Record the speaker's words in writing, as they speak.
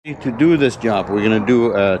To do this job, we're going to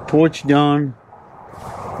do a torch down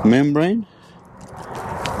membrane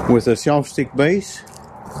with a shelf stick base.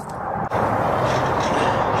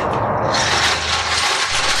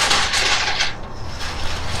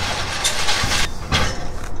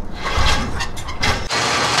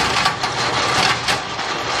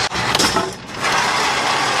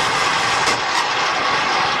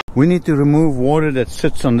 We need to remove water that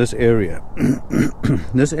sits on this area.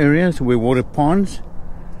 This area is where water ponds.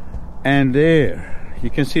 And there, you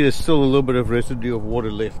can see there's still a little bit of residue of water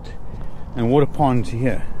left. And water ponds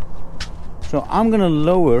here. So I'm gonna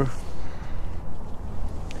lower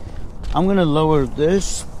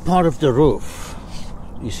this part of the roof.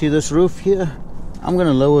 You see this roof here? I'm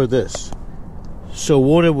gonna lower this. So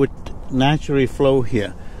water would naturally flow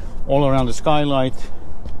here. All around the skylight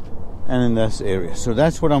and in this area. So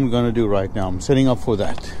that's what I'm gonna do right now. I'm setting up for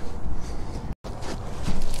that.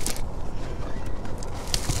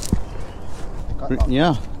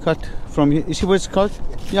 Yeah, cut from here. You see where it's cut?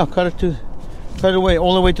 Yeah, cut it away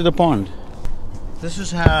all the way to the pond. This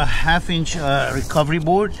is a half-inch recovery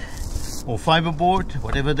board or fiber board,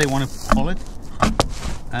 whatever they want to call it,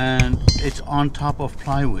 and it's on top of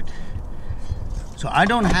plywood. So I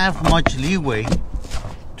don't have much leeway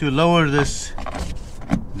to lower this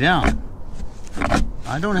down.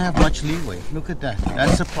 I don't have much leeway. Look at that.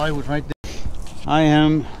 That's the plywood right there. I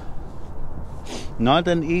am not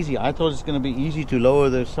an easy. I thought it's going to be easy to lower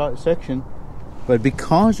the section, but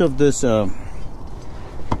because of this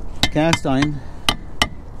cast iron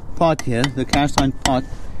pot here, the cast iron pot,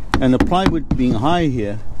 and the plywood being high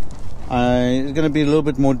here, it's going to be a little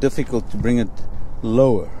bit more difficult to bring it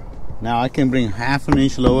lower. Now I can bring half an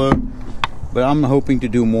inch lower, but I'm hoping to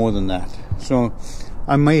do more than that. So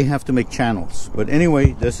I may have to make channels. But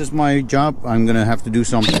anyway, this is my job. I'm going to have to do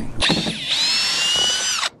something.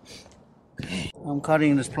 I'm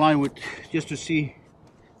cutting this plywood just to see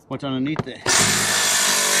what's underneath there.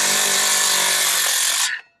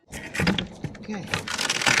 Okay.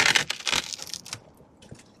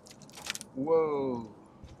 Whoa.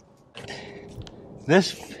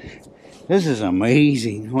 This is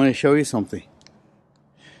amazing. I want to show you something.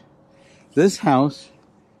 This house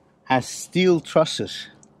has steel trusses.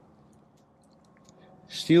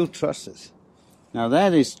 Steel trusses. Now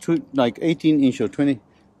that is like 18 inch or 20.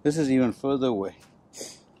 This is even further away.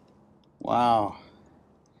 Wow.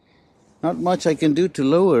 Not much I can do to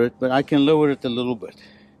lower it, but I can lower it a little bit.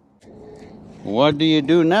 What do you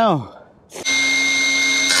do now?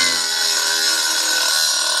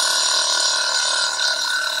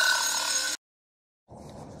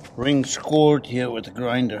 Ring scored here with the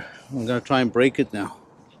grinder. I'm gonna try and break it now.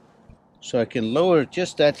 So I can lower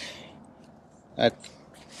just that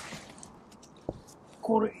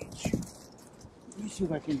quarter inch. Let me see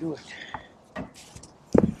if I can do it.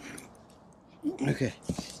 Okay.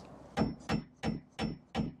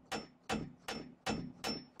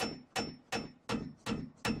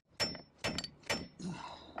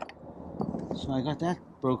 So I got that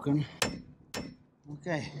broken.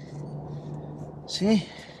 Okay. See?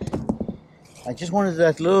 I just wanted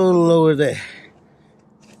that little lower there.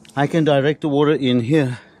 I can direct the water in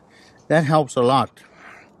here. That helps a lot.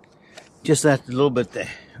 Just that little bit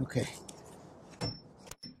there. Okay.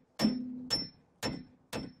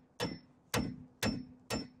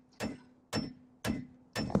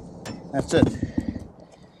 That's it.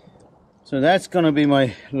 So that's gonna be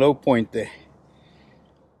my low point there.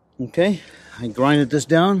 Okay, I grinded this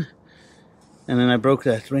down and then I broke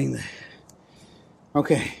that ring there.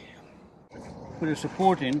 Okay, put a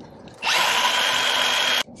support in.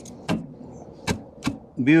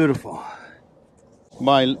 Beautiful.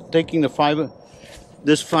 By taking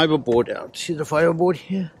this fiber board out. See the fiber board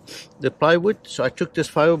here? The plywood. So I took this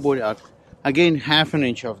fiber board out. I gained half an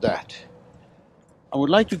inch of that. I would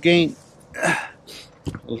like to gain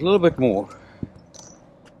a little bit more.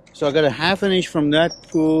 So I got a half an inch from that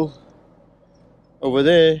pool over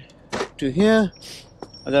there to here.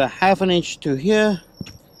 I got a half an inch to here,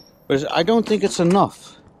 but I don't think it's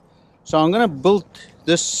enough. So I'm gonna build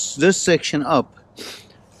this section up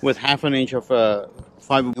with half an inch of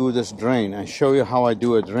fiber. Do this drain and show you how I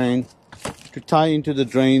do a drain to tie into the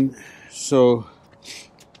drain. So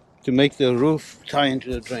to make the roof tie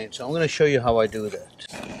into the drain. So I'm going to show you how I do that.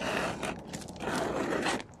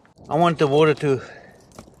 I want the water to,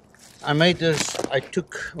 I made this, I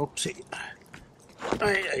took, oopsie,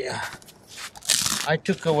 I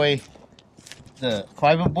took away the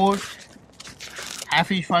fiberboard,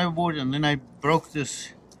 half-inch fiberboard, and then I broke this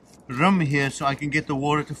rim here so I can get the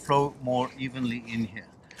water to flow more evenly in here.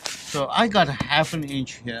 So I got a half an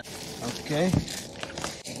inch here. Okay.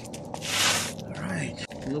 All right.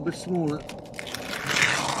 little bit smaller.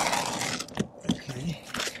 Okay.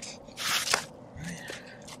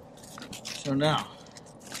 So now,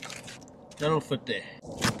 that'll fit there.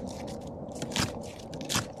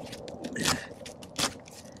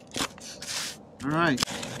 Alright.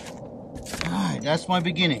 Alright, that's my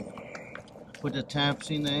beginning. Put the tabs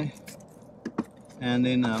in there. And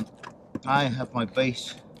then I have my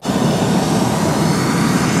base.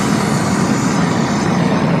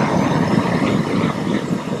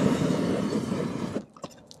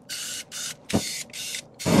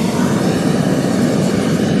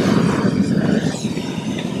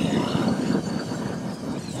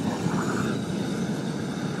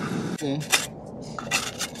 Okay.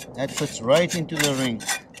 That fits right into the ring.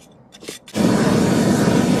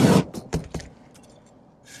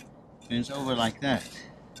 And it's over like that.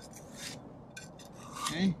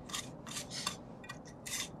 Okay.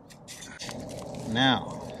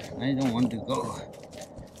 Now, I don't want to go.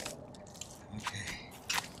 Okay.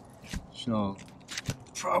 So,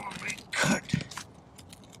 probably cut.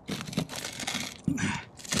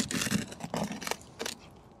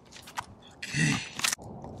 Okay.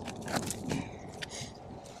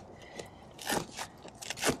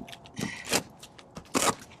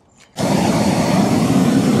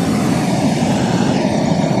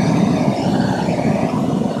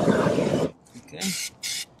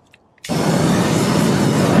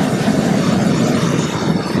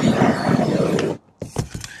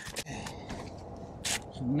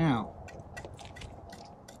 Now,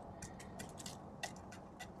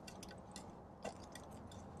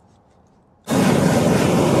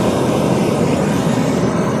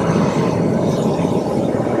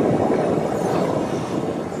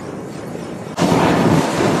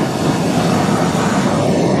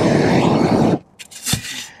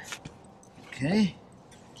 okay.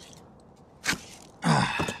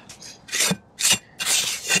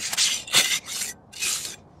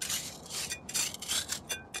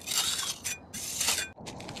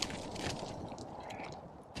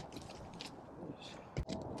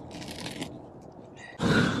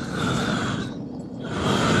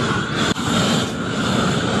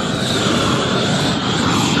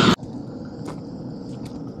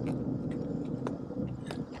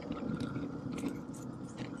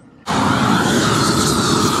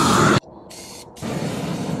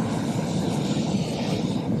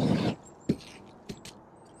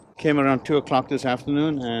 Came around 2 o'clock this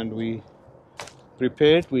afternoon and we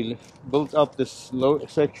prepared. We built up this low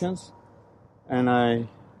sections and I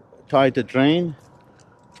tied the drain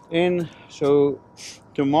in. So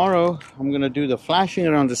tomorrow I'm gonna do the flashing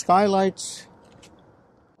around the skylights.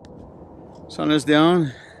 Sun is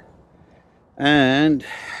down and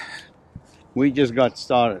we just got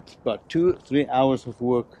started. About 2-3 hours of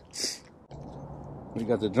work. We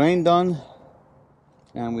got the drain done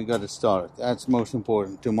and we got it started. That's most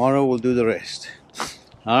important. Tomorrow we'll do the rest.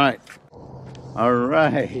 All right.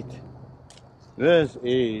 This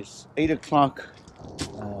is 8 o'clock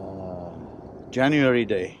January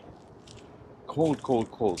day. Cold,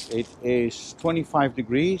 cold, cold. It is 25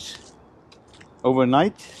 degrees.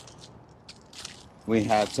 Overnight we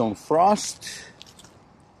had some frost,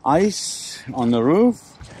 ice on the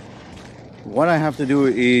roof. What I have to do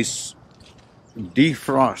is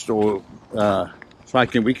defrost or so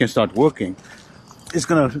we can start working. It's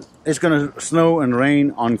gonna snow and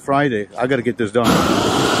rain on Friday. I gotta get this done.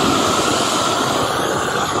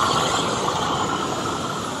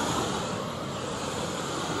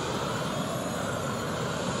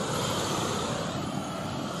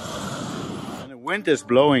 And the wind is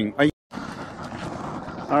blowing.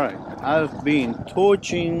 Alright, I've been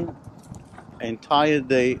torching entire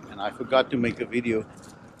day and I forgot to make a video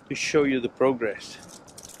to show you the progress.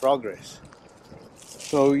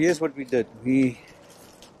 So here's what we did. We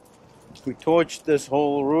torched this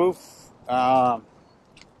whole roof. We're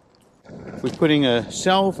putting a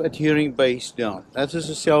self-adhering base down. That is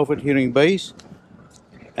a self-adhering base.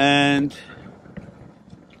 And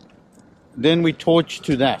then we torch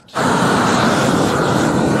to that.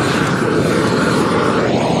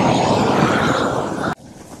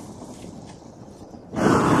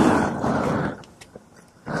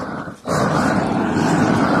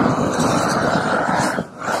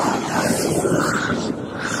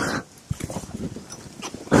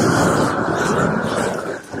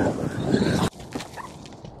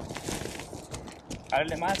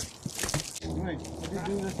 Darle más. Wait, let me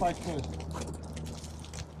do this like first.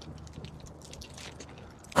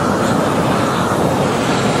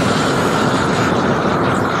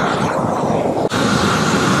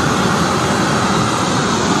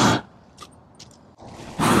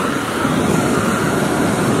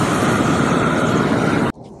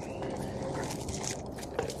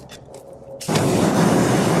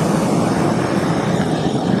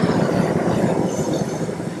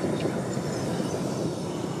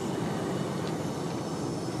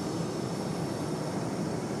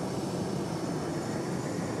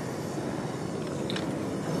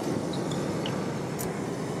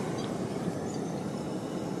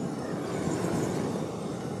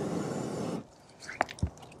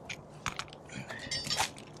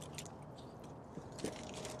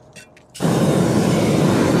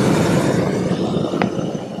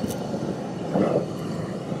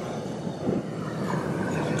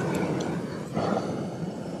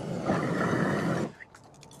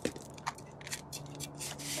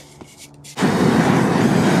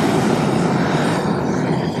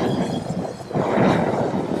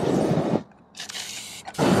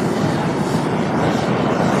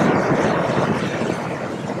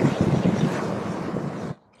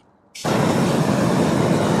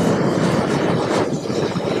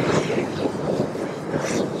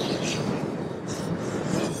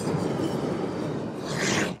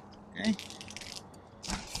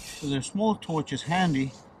 So the small torch is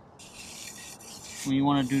handy when you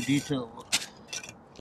want to do detail work.